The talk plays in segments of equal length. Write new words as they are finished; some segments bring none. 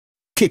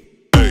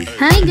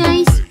Hi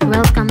guys!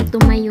 Welcome to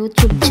my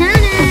YouTube channel!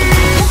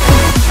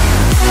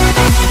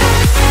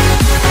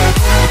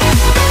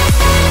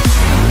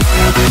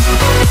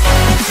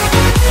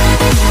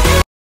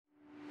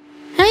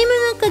 Hi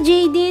mga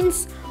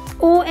ka-Jadines!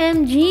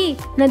 OMG!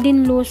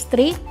 Nadine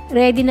Lustre,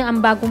 ready na ang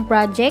bagong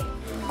project?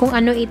 Kung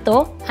ano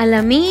ito,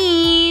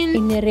 alamin!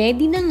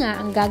 Iniready na nga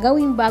ang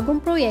gagawing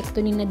bagong proyekto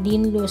ni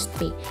Nadine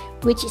Lustre,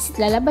 which is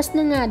lalabas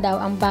na nga daw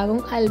ang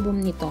bagong album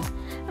nito.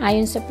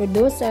 Ayon sa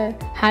producer,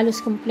 halos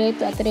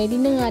kumpleto at ready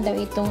na nga daw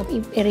itong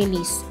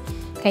i-release.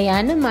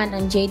 Kaya naman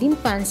ang JADINE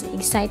fans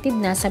excited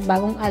na sa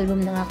bagong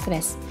album ng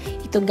actress.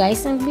 Ito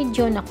guys ang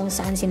video na kung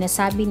saan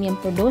sinasabi niyang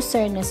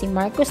producer na si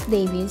Marcos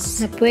Davis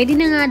na pwede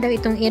na nga daw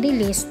itong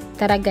i-release.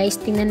 Tara guys,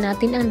 tingnan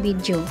natin ang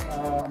video.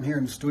 I'm here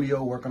in the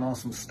studio working on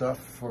some stuff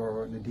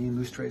for Nadine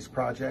Lustre's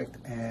project,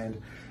 and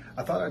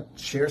I thought I'd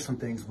share some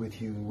things with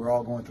you. We're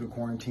all going through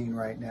quarantine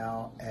right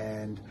now,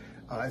 and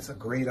it's a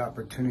great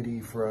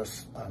opportunity for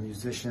us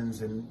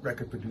musicians and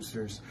record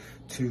producers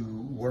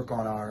to work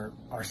on our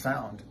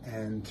sound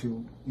and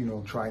to, you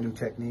know, try new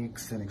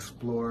techniques and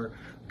explore.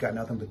 We've got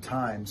nothing but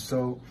time.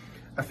 So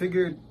I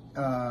figured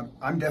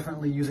I'm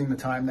definitely using the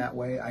time that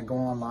way. I go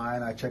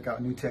online, I check out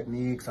new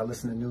techniques, I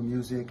listen to new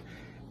music,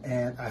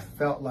 and I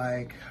felt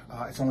like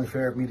it's only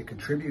fair of me to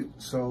contribute.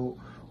 So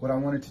what I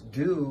wanted to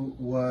do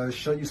was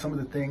show you some of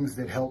the things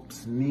that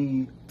helps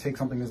me take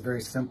something that's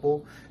very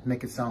simple,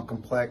 make it sound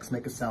complex,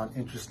 make it sound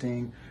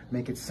interesting,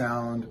 make it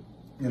sound,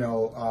 you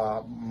know,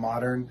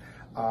 modern.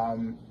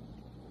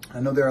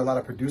 I know there are a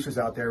lot of producers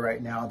out there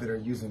right now that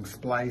are using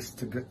splice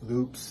to get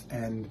loops,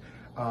 and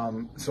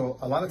so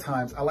a lot of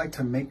times I like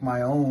to make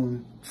my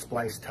own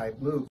splice type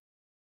loop.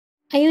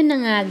 Ayun na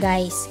nga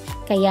guys,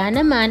 kaya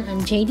naman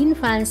ang JADINE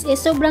fans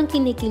sobrang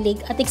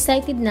kinikilig at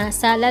excited na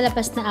sa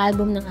lalabas na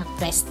album ng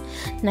actress.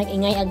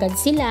 Nag-ingay agad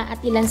sila at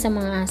ilan sa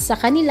mga sa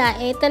kanila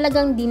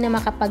talagang di na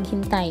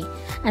makapaghintay.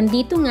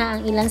 Andito nga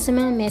ang ilan sa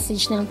mga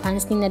message ng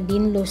fans ni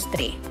Nadine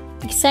Lustre.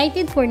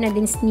 Excited for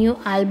Nadine's new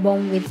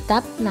album with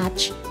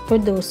top-notch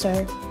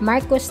producer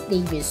Marcos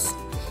Davis.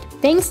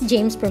 Thanks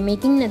James for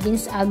making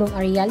Nadine's album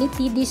a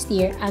reality this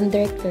year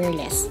under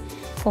Careless.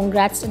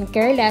 Congrats on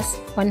Careless,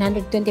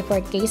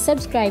 124k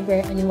subscriber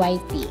on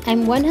YT.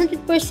 I'm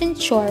 100%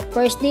 sure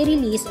first day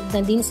release of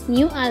Nadine's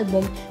new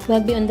album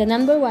will be on the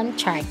 #1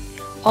 chart.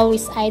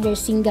 Always either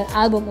single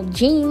album of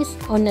James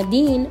or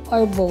Nadine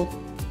or both.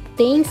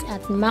 Thanks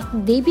at Mac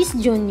Davis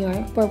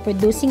Jr. for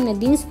producing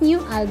Nadine's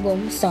new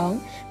album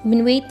song.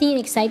 Been waiting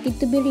and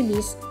excited to be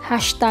released.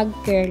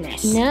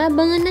 #Careless.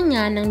 Inaabangan na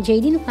nga ng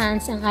JADINE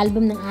fans ang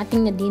album ng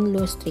ating Nadine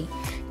Lustre.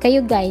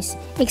 Kayo guys,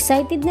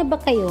 excited na ba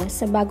kayo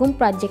sa bagong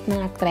project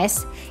ng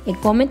actress?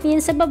 I-comment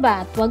niyo sa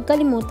baba at huwag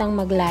kalimutang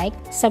mag-like,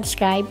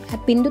 subscribe at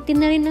pindutin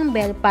na rin ang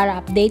bell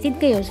para updated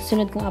kayo sa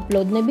sunod kong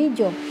upload na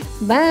video.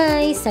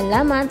 Bye!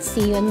 Salamat!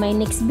 See you on my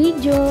next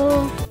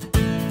video!